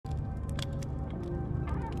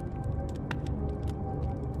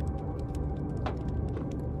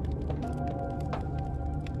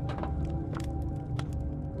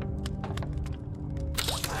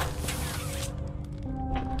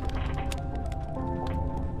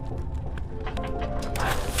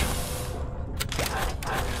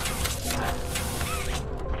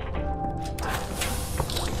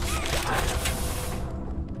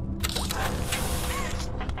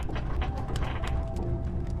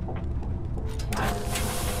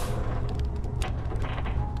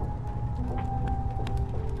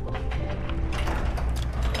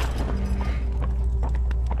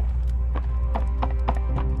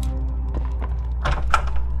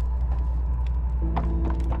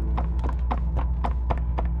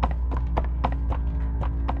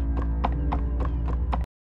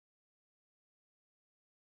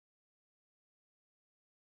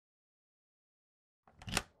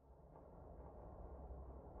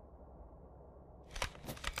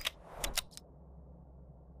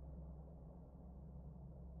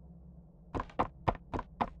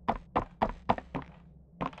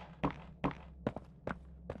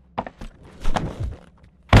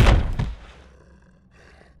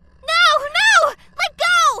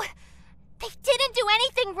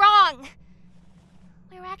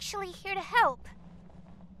Actually here to help.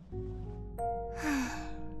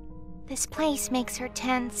 This place makes her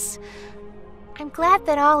tense. I'm glad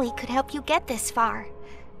that Ollie could help you get this far.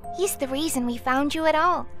 He's the reason we found you at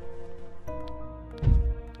all.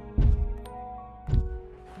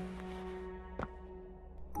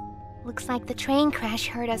 Looks like the train crash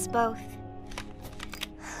hurt us both.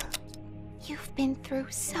 You've been through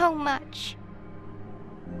so much.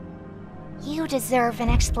 You deserve an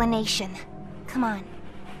explanation. Come on.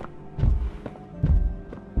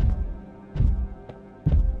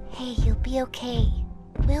 Hey, you'll be okay.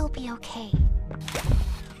 We'll be okay.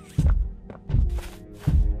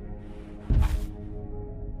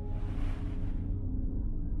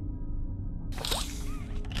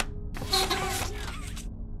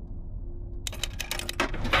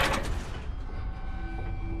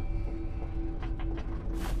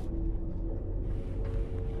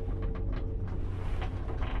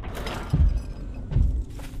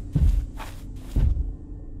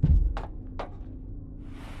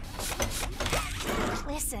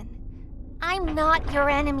 Listen, I'm not your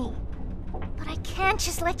enemy, but I can't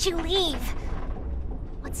just let you leave.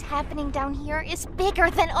 What's happening down here is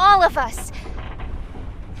bigger than all of us,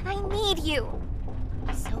 and I need you,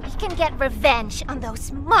 so we can get revenge on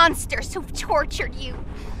those monsters who've tortured you,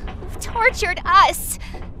 who've tortured us.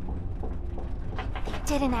 They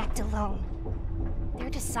didn't act alone. They're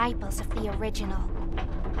disciples of the original,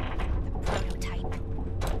 the prototype.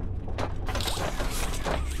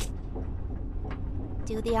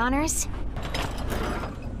 Do the honors?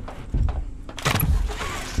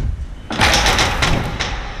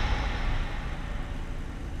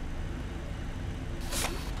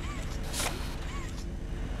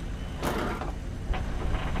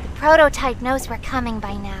 The prototype knows we're coming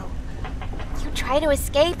by now. You try to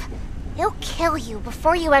escape, he'll kill you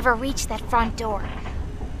before you ever reach that front door.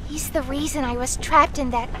 He's the reason I was trapped in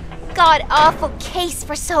that god-awful case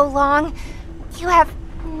for so long. You have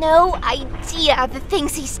no idea the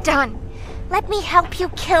things he's done. Let me help you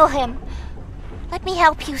kill him. Let me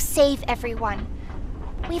help you save everyone.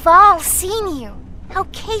 We've all seen you, how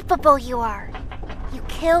capable you are. You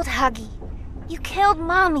killed Huggy. You killed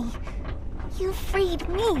Mommy. You freed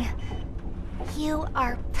me. You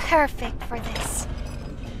are perfect for this.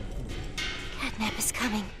 Catnap is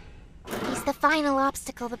coming. He's the final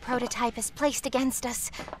obstacle the prototype has placed against us.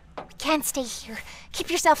 We can't stay here. Keep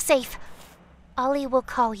yourself safe. Ollie will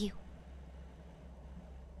call you.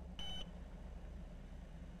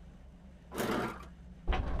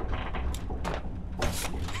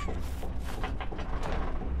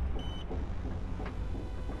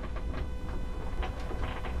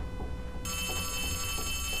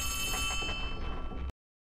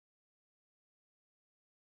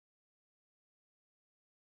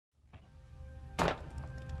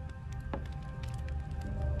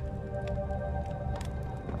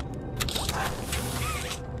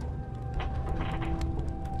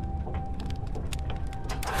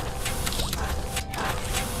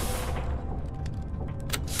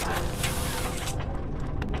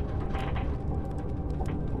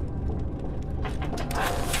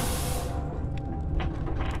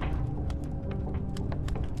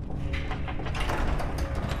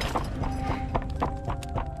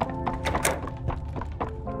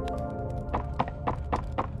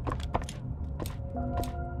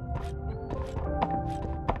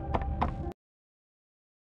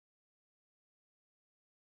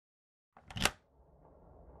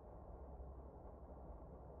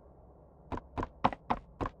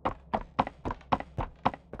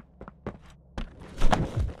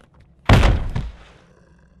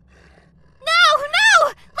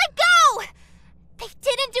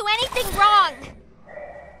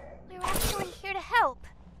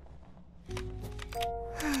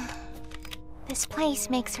 This place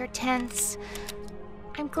makes her tense.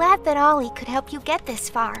 I'm glad that Ollie could help you get this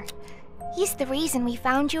far. He's the reason we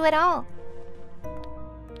found you at all.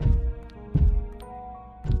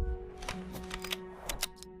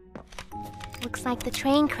 Looks like the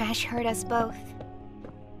train crash hurt us both.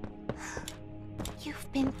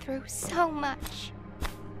 You've been through so much.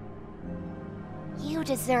 You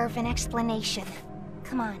deserve an explanation.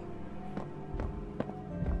 Come on.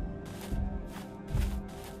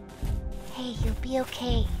 Hey, you'll be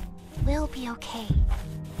okay. We'll be okay.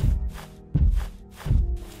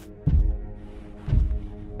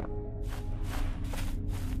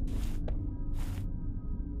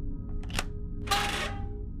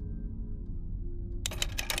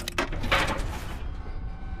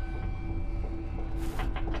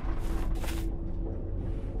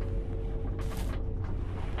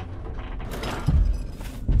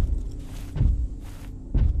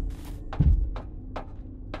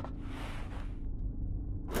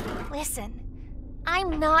 Listen,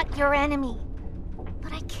 I'm not your enemy,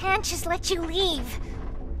 but I can't just let you leave.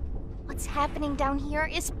 What's happening down here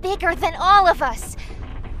is bigger than all of us,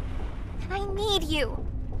 and I need you,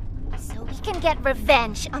 so we can get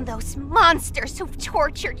revenge on those monsters who've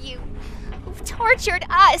tortured you, who've tortured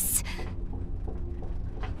us.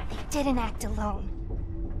 They didn't act alone.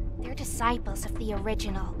 They're disciples of the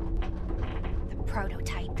original, the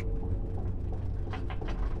prototype.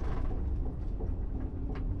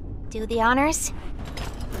 Do the honors? The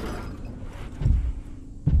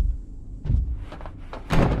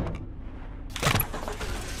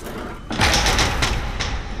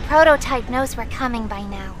prototype knows we're coming by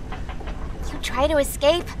now. You try to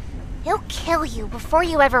escape, he'll kill you before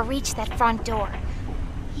you ever reach that front door.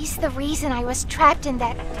 He's the reason I was trapped in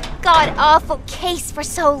that god-awful case for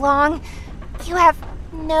so long. You have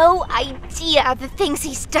no idea the things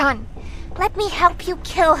he's done. Let me help you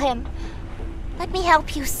kill him. Let me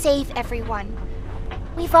help you save everyone.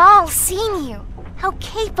 We've all seen you, how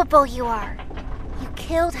capable you are. You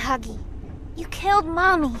killed Huggy. You killed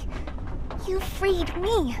Mommy. You freed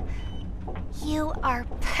me. You are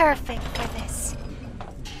perfect for this.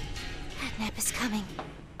 Catnap is coming.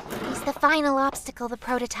 He's the final obstacle the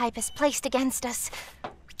prototype has placed against us.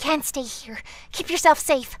 We can't stay here. Keep yourself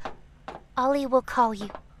safe. Ollie will call you.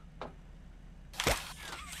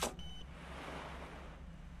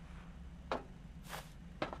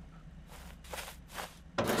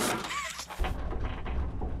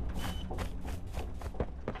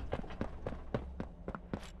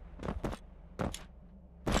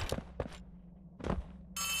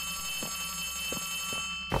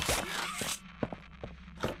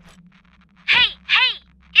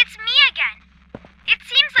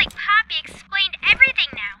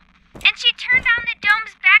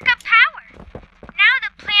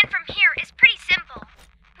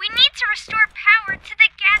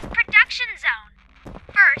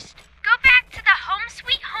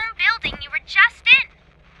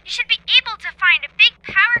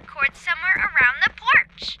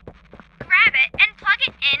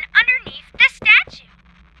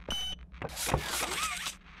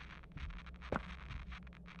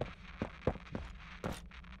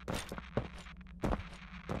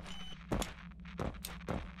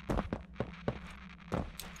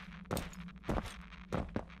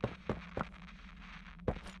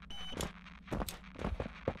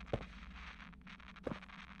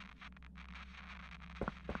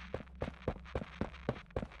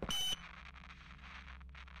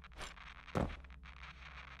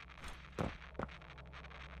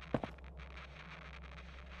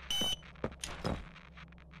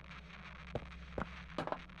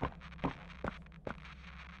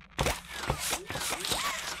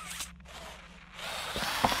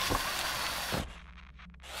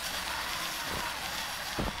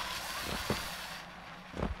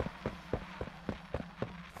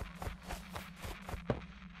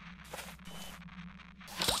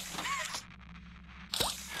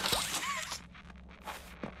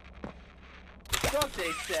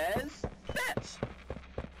 Dante says, bets.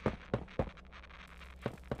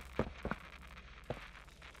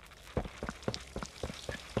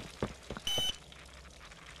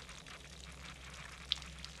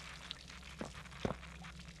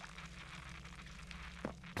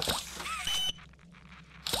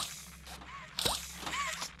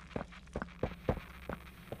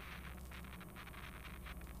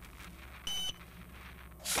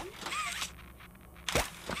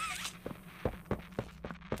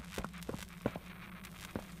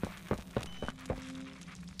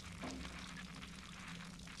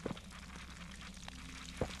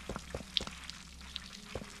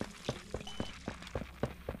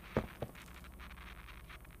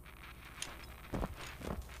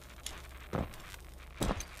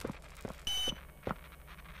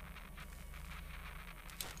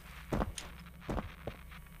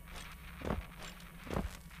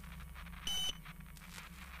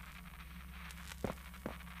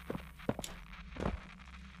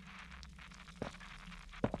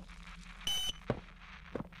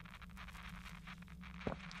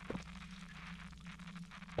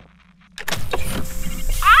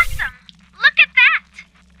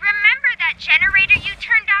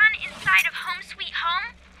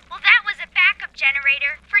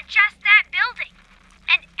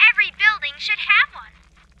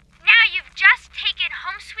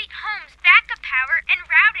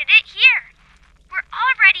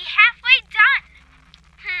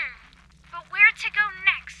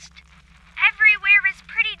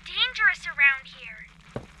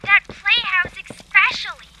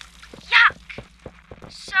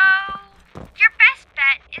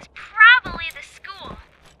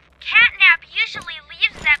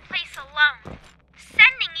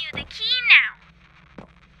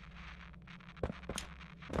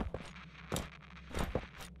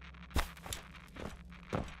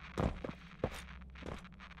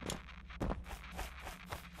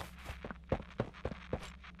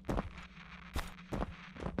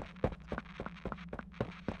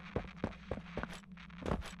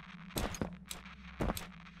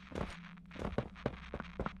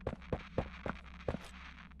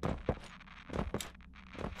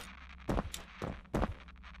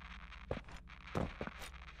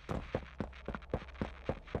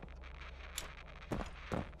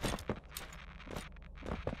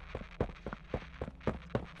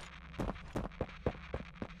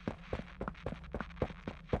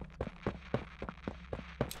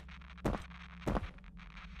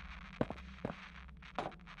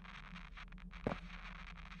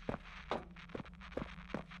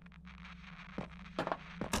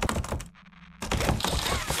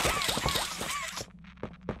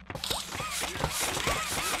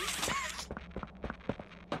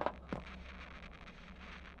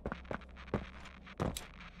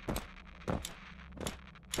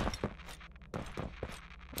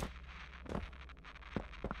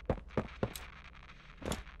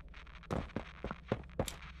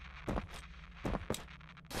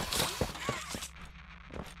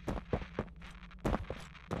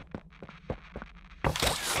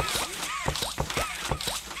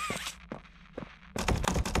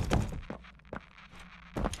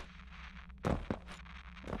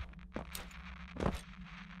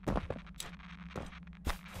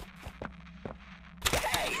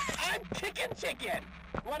 kicking chicken.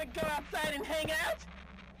 Wanna go outside and hang out?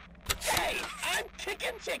 Hey, I'm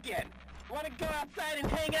kicking chicken. Wanna go outside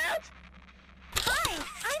and hang out? Hi,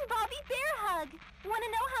 I'm Bobby Bearhug. Wanna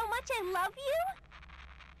know how much I love you?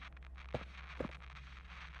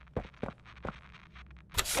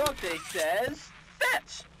 Dante says,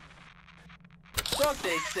 fetch.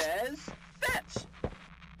 Dante says, fetch.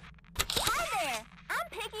 Hi there, I'm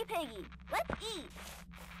Piggy Piggy. Let's eat.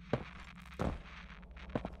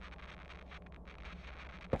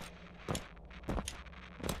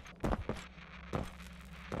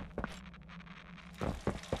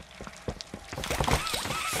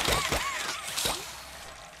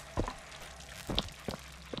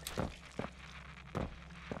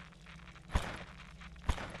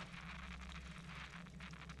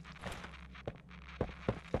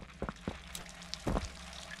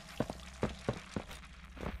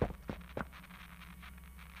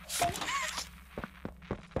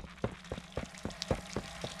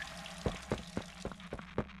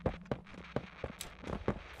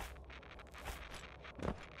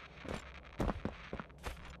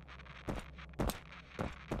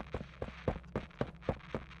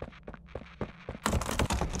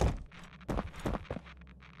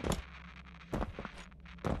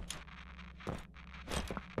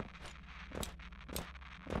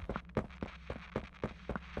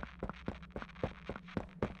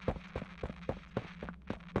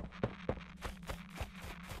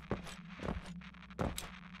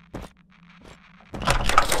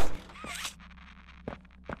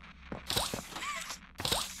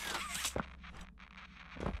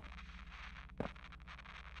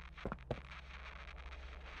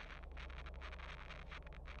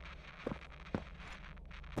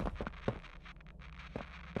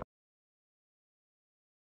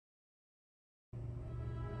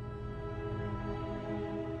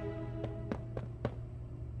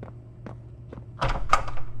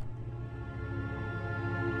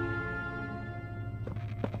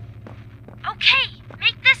 Okay,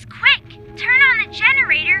 make this quick. Turn on the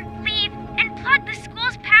generator, leave, and plug the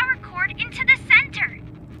school's power cord into the center.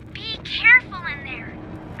 Be careful in there.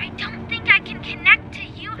 I don't think I can connect to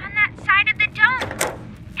you on that side of the dome.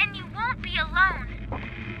 And you won't be alone.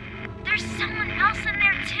 There's someone else in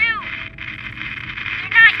there too. They're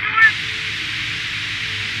not your...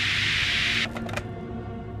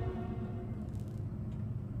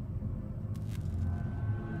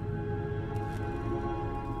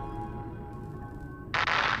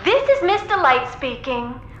 This is Miss Delight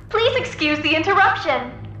speaking. Please excuse the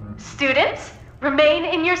interruption. Students, remain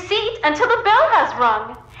in your seat until the bell has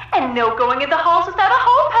rung. And no going in the halls without a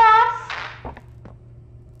hall pass.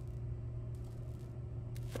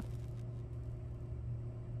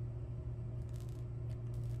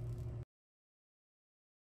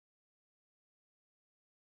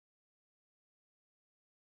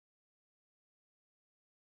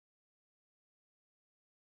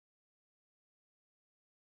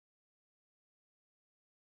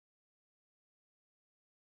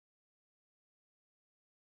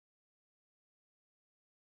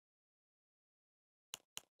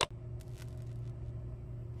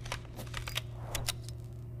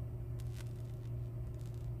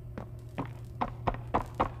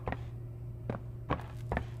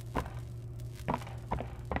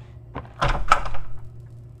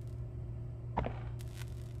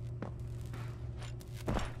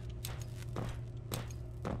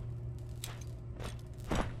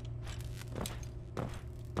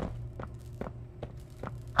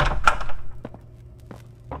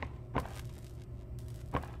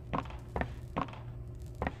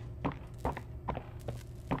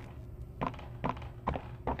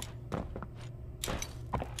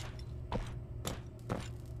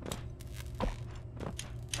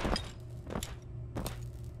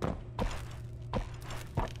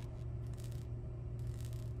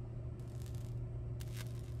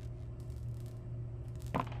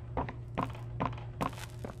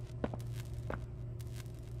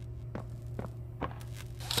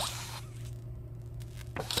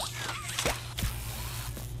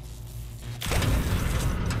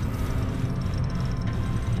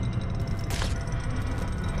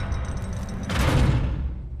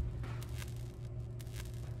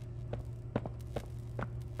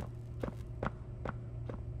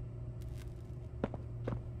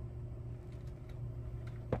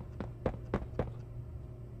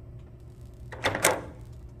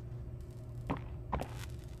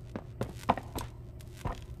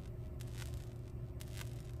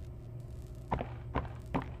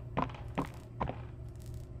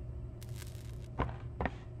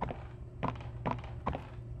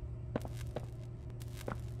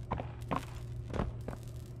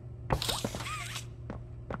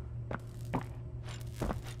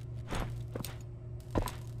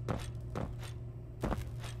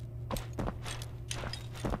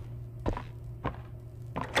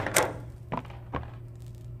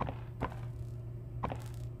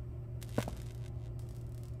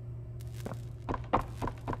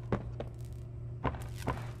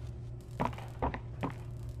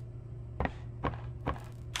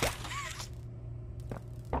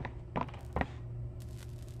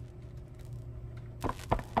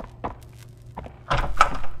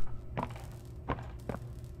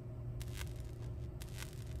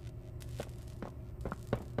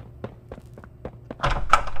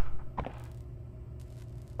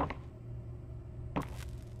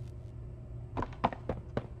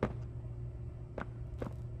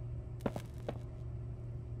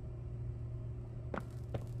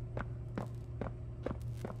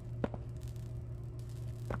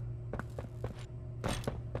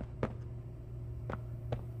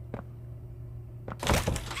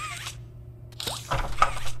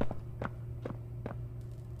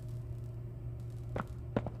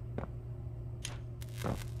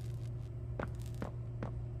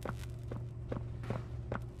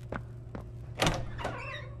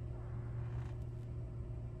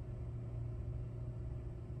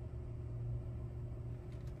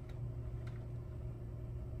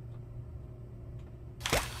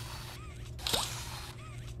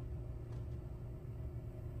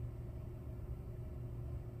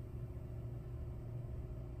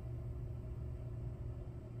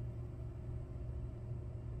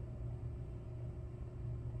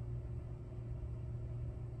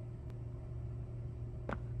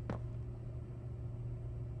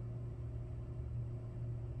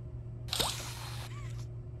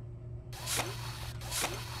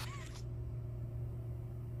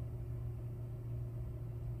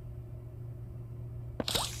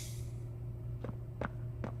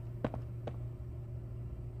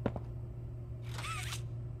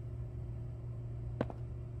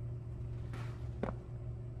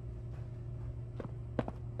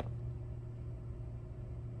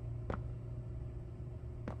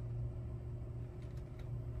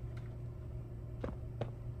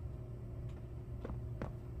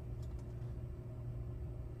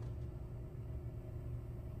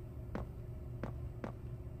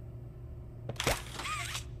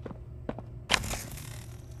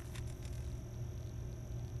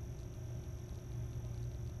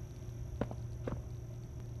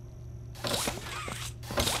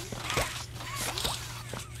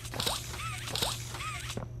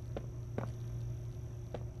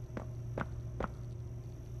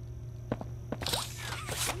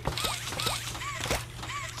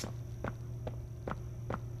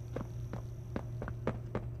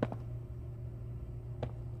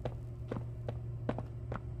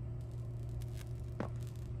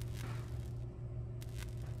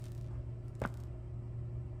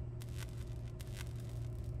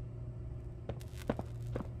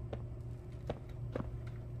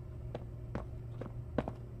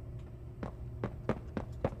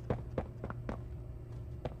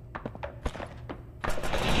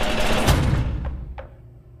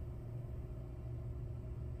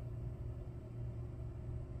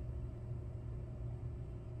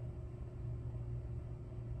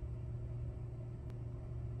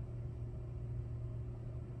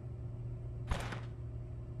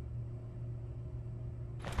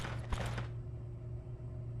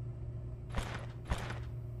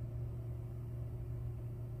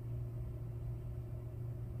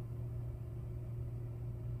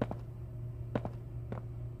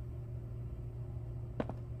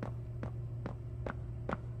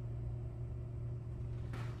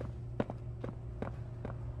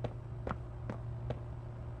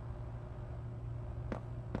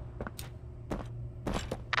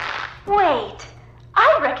 Wait,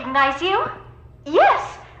 I recognize you.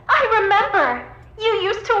 Yes, I remember. You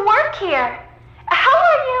used to work here. How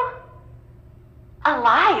are you?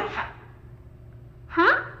 Alive.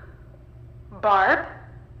 Barb?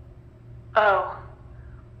 Oh.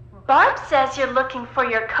 Barb says you're looking for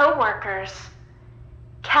your co-workers.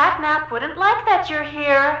 Catnap wouldn't like that you're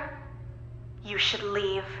here. You should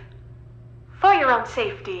leave. For your own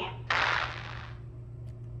safety.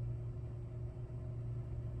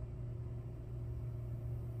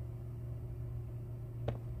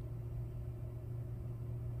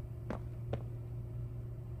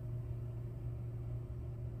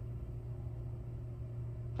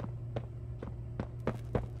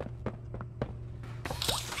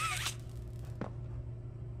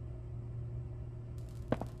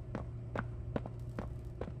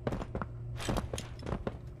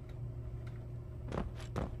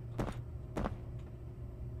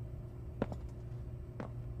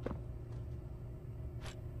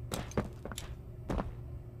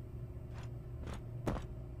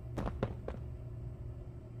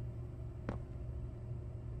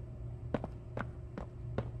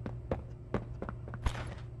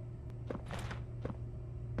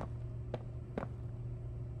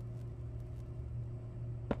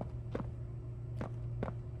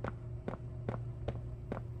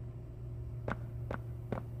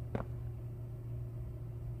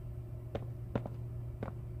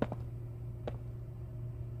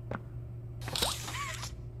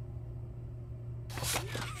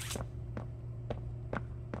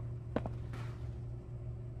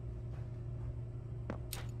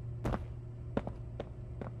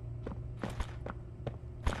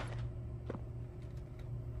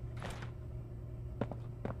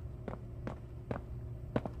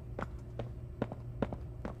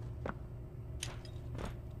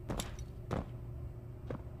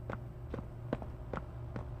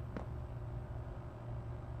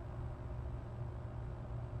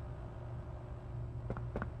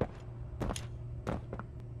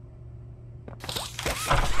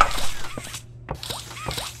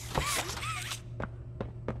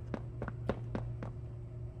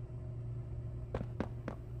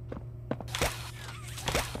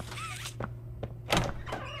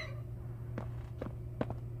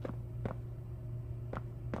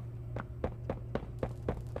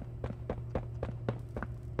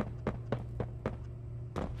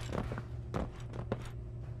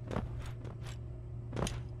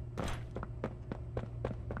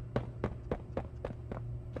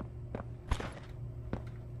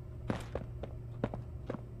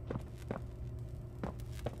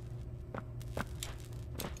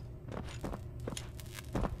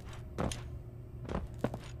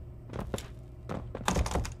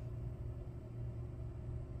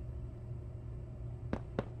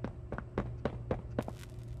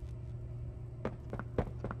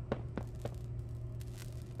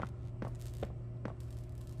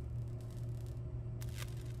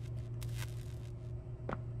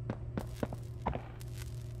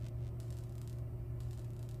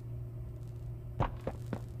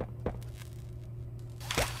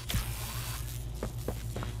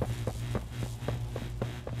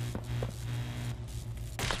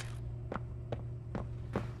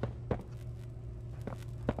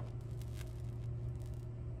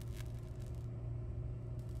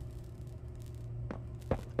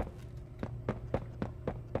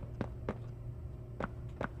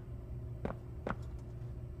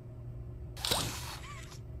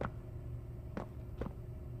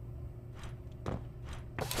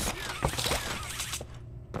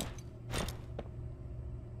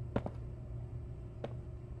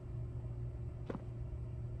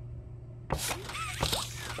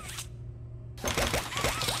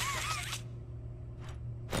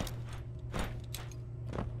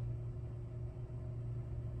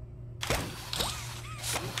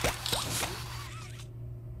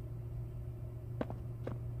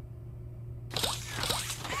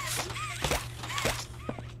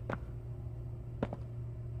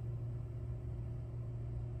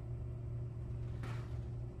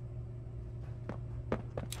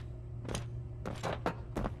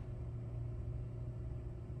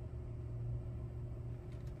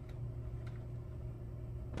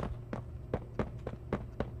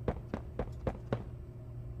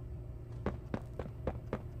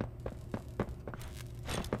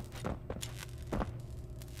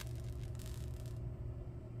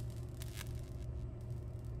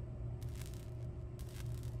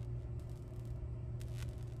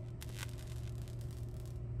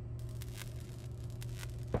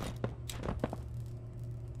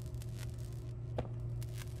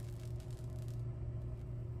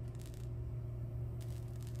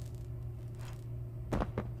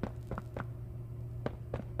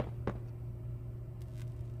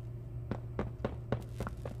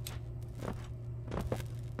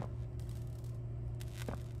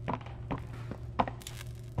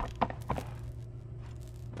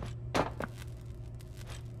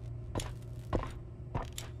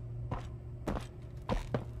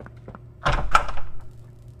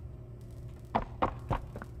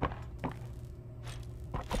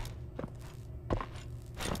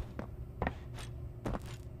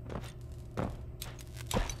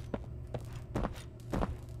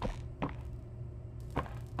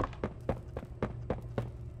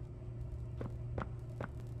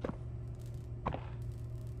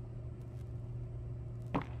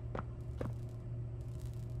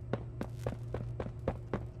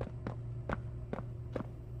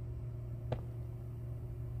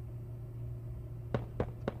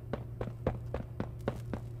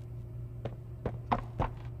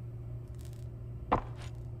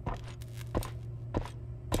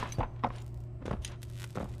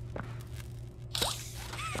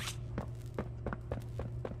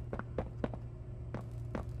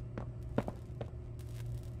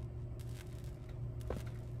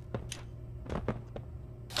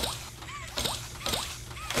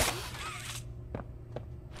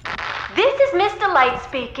 Light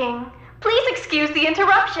speaking. Please excuse the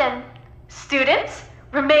interruption. Students,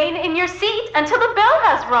 remain in your seat until the bell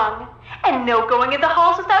has rung. And no going in the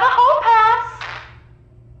halls without a hall pass.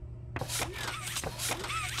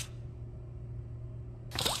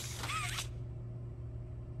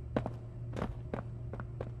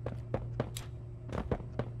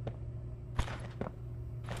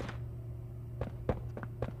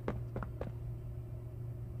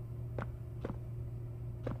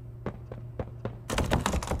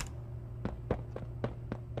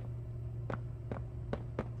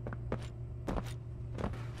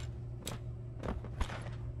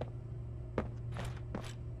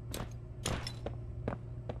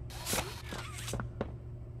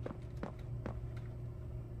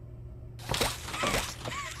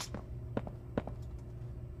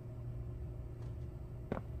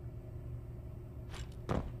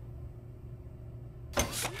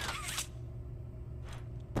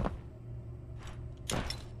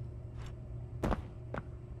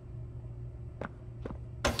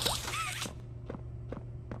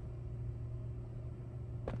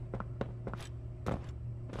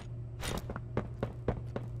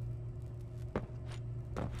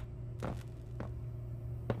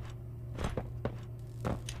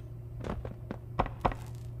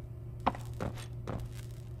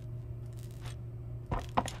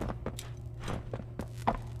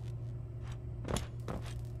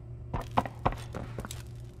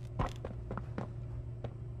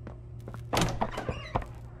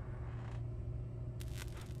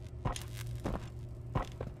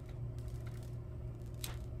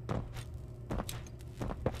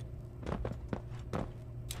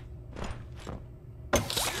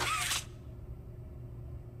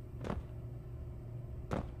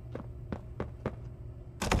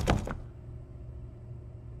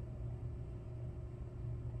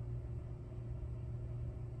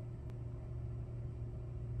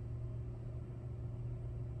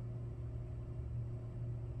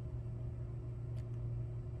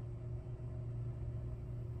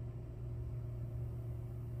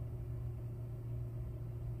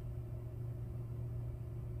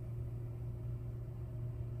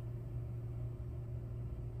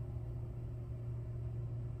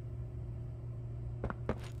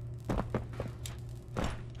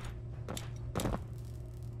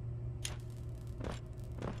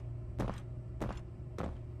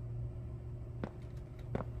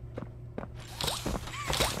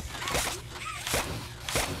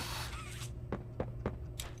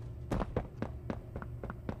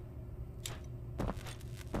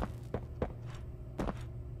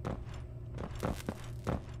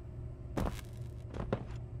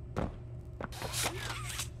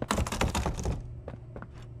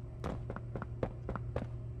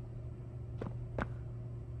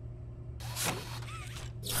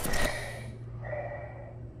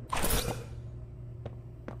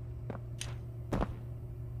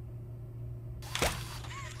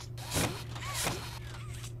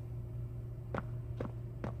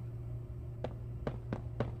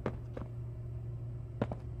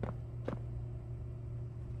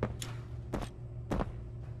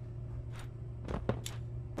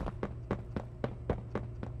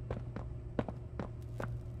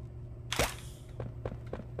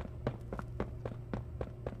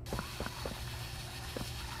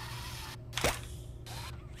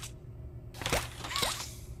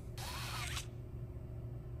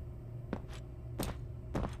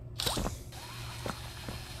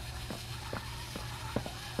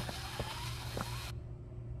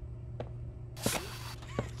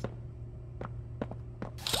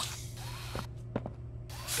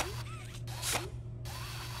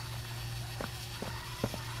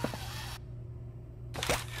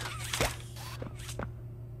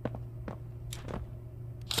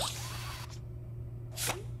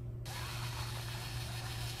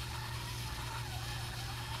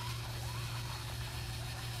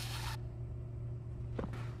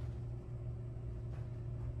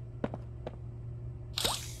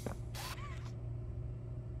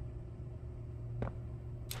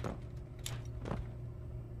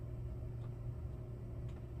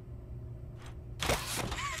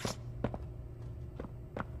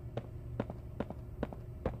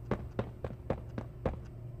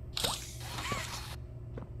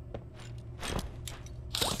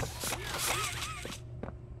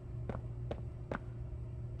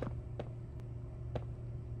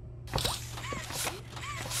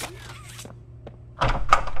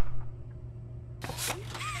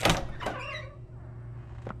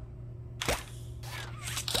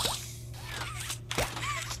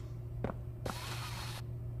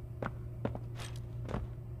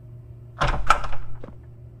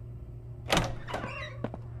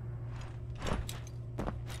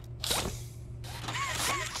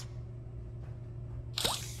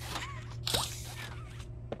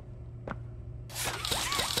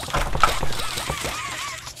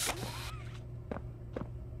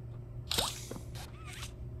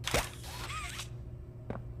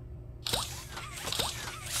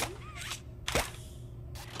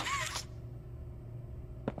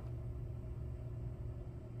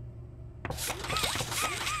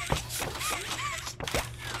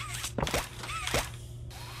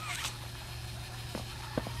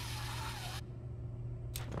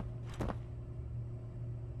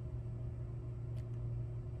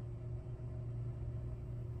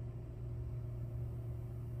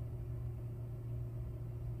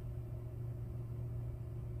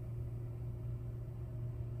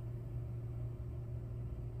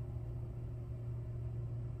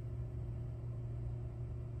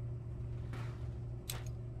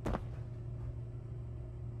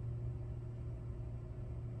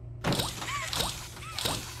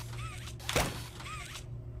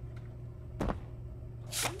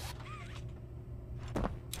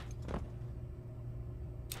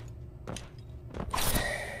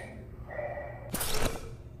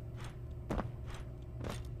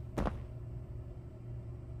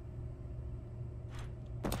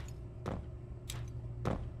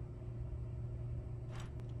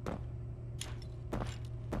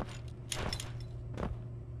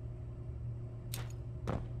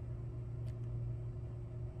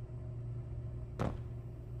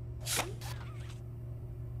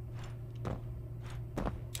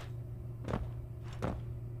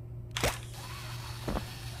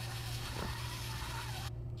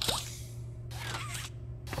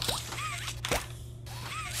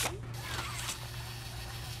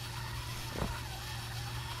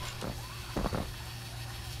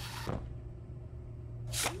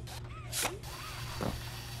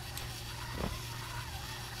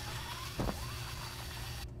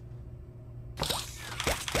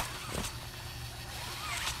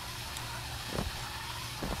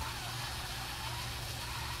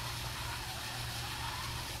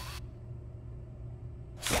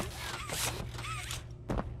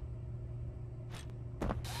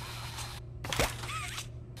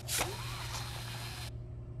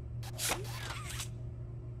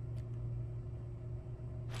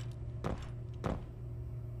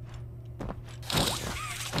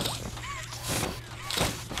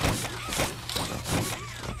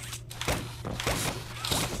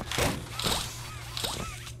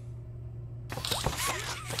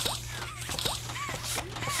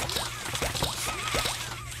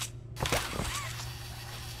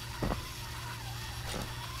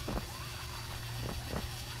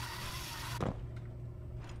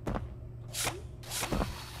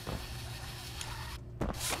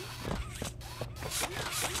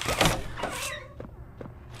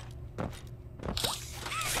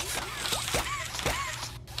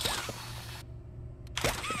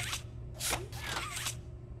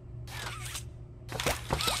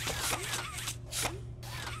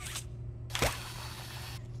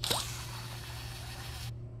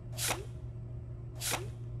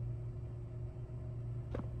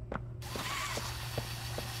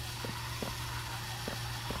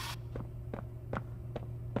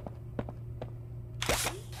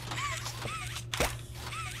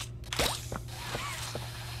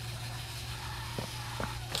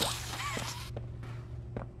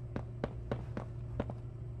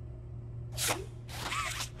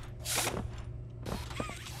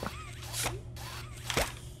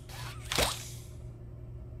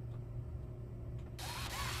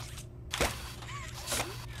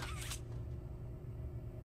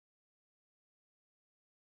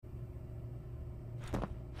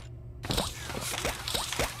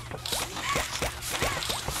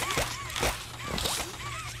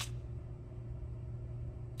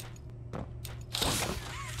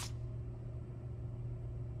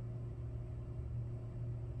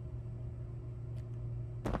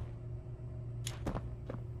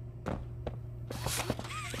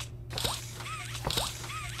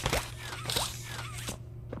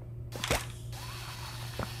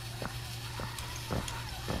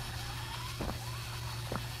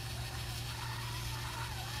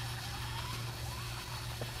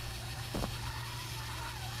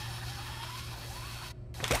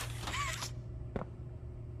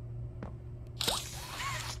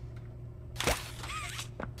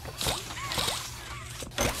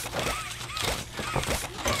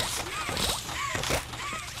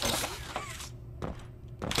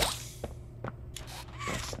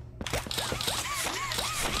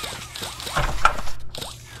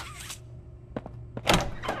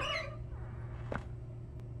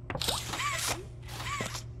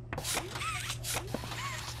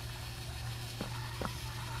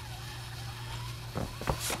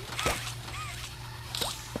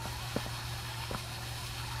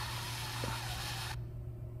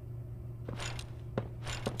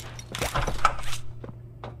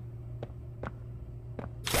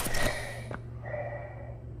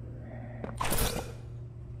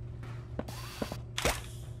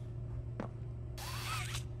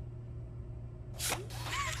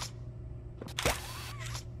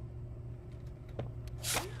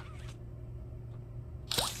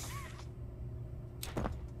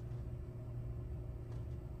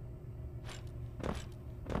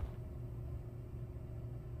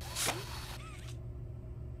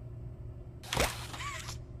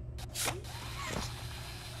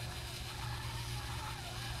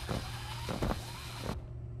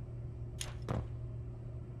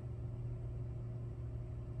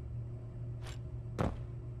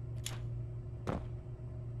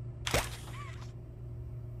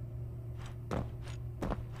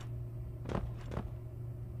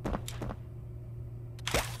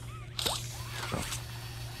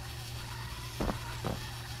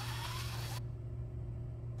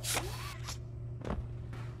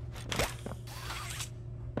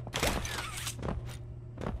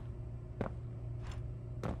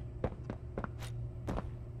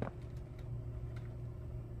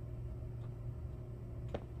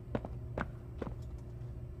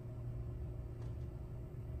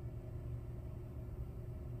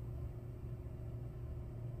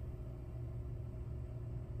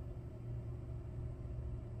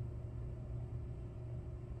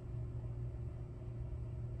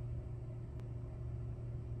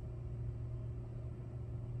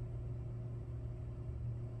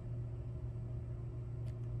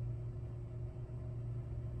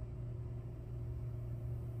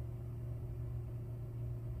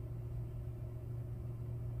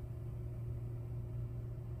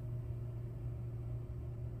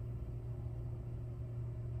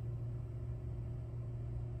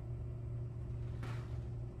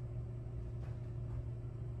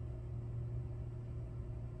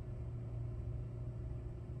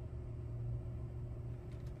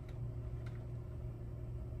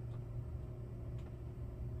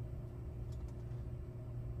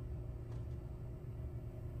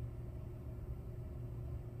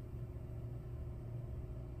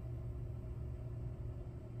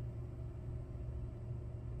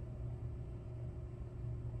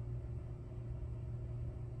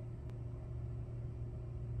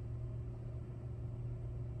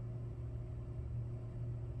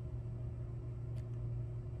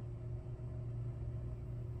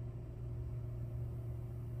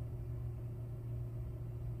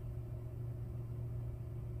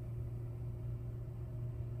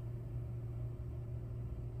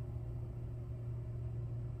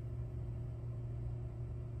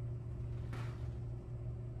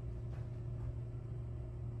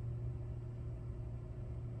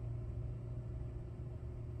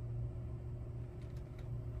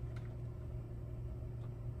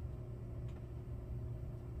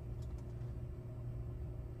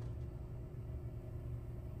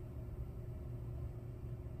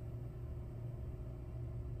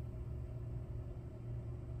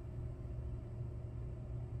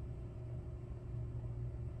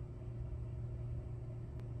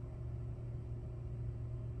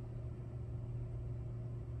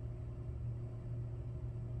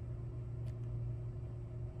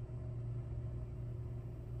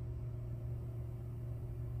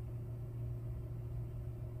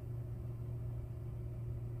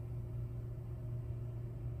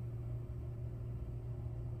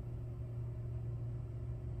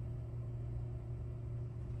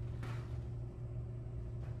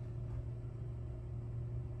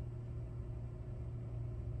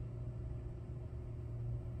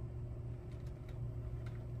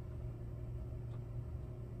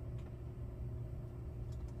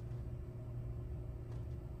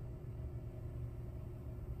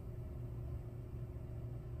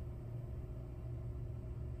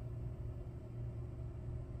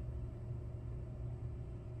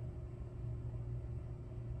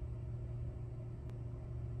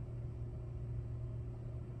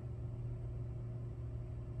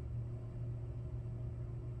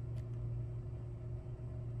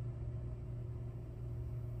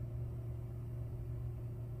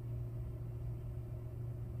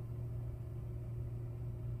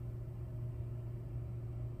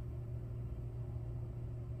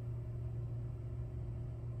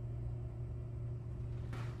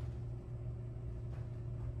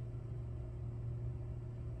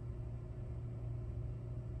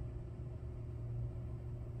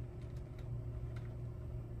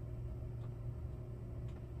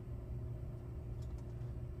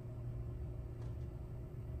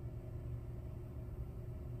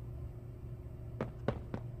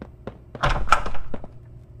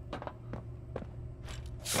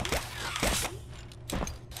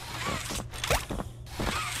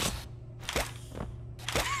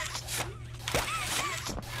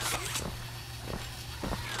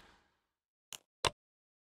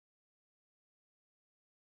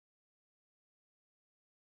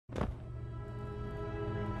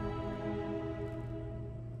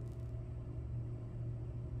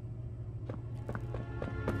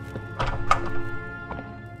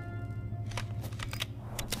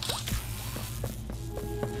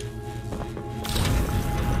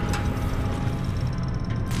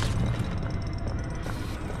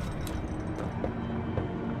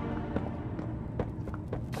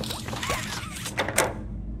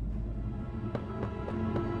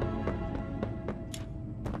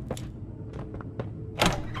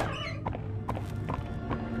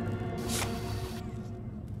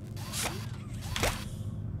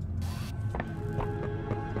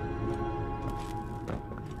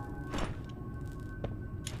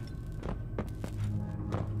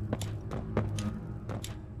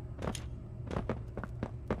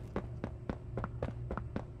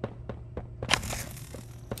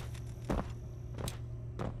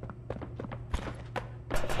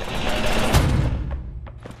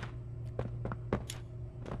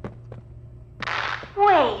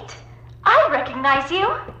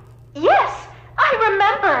 Yes, I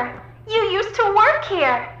remember. You used to work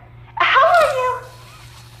here. How are you?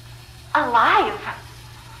 Alive?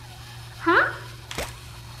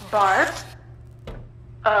 Barb?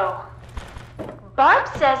 Oh. Barb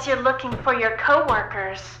says you're looking for your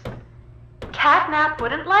co-workers. Catnap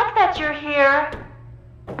wouldn't like that you're here.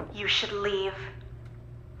 You should leave.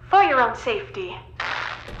 For your own safety.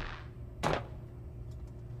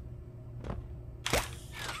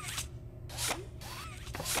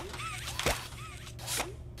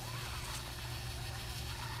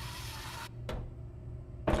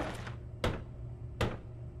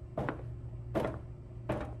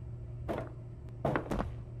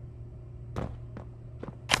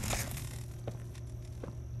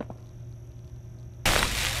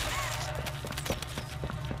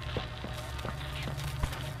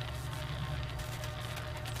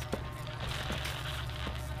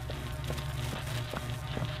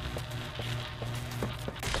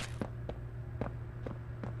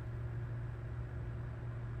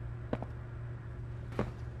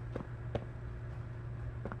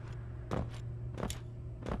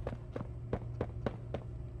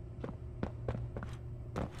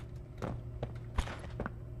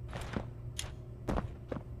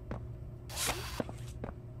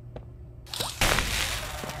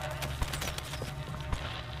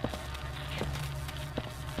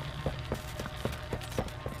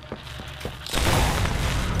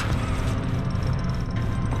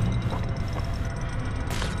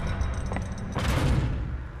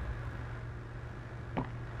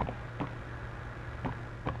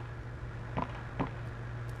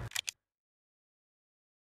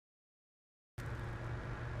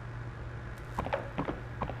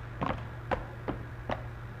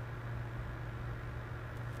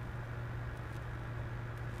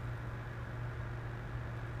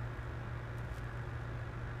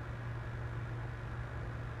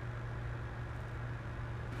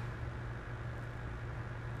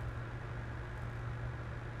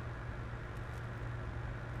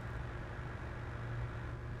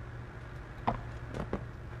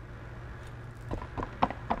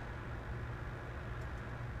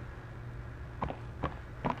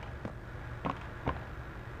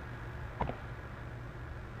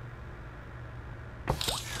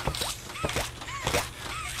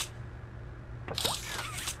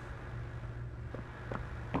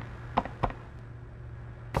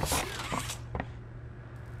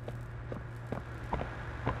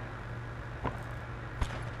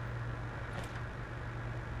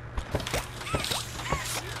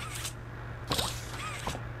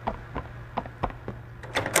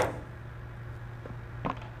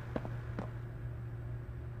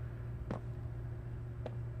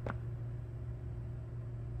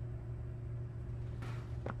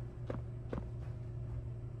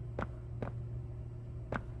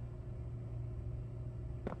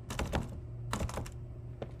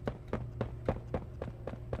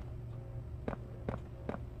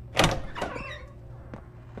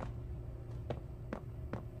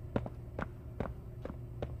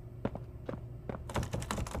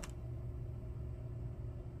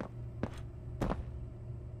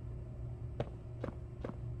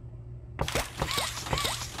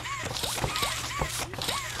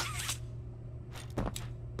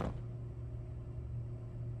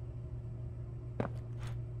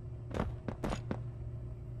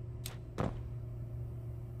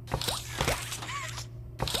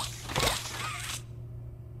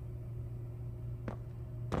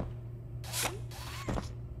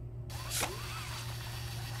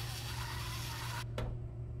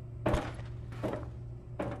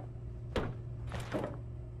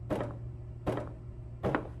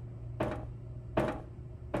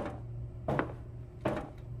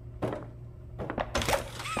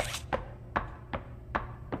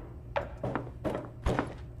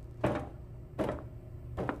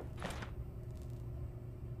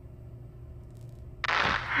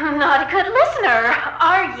 Not a good listener,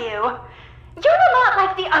 are you? You're a lot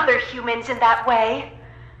like the other humans in that way.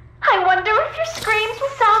 I wonder if your screams will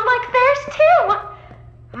sound like theirs too.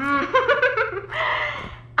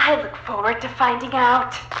 I look forward to finding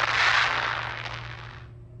out.